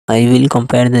I will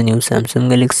compare the new Samsung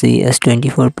Galaxy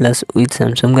S24 Plus with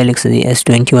Samsung Galaxy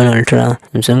S21 Ultra.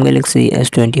 Samsung Galaxy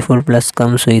S24 Plus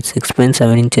comes with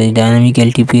 6.7-inch dynamic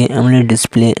LTP AMOLED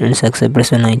display and success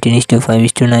ratio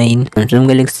 19:5:9. Samsung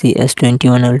Galaxy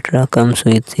S21 Ultra comes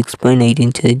with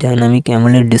 6.8-inch dynamic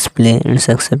AMOLED display and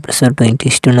success ratio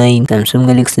 20:9. Samsung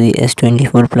Galaxy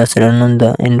S24 Plus run on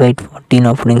the Android 14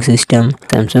 operating system.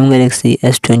 Samsung Galaxy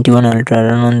S21 Ultra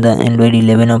run on the Android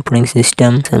 11 operating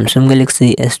system. Samsung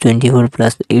Galaxy S24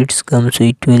 Plus it comes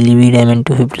with 12GB RAM and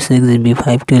 256GB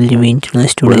 512GB internal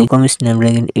storage. Qualcomm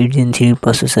Snapdragon 8 Gen 3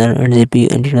 processor and GPU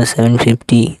Adreno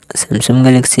 750. Samsung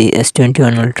Galaxy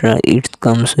S21 Ultra it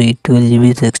comes with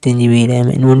 12GB 16GB RAM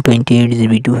and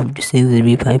 128GB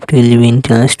 256GB 512GB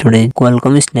internal storage.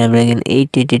 Qualcomm Snapdragon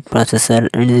 888 processor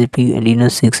and GPU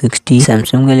Adreno 660.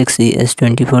 Samsung Galaxy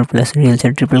S24 Plus real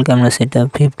set triple camera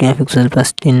setup 50MP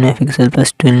plus 10MP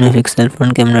plus 12MP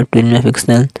front camera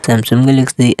 12MP. Samsung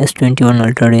Galaxy S21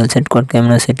 Ultra real set quad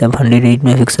camera setup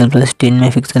 108MP plus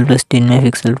 10MP plus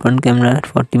 10MP front camera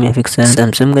 40MP.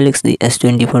 Samsung Galaxy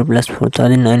S24 Plus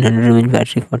 4900 mAh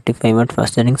battery 45W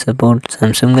fast charging support.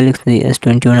 Samsung Galaxy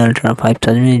S21 Ultra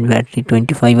 5000 mAh battery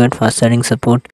 25W fast charging support.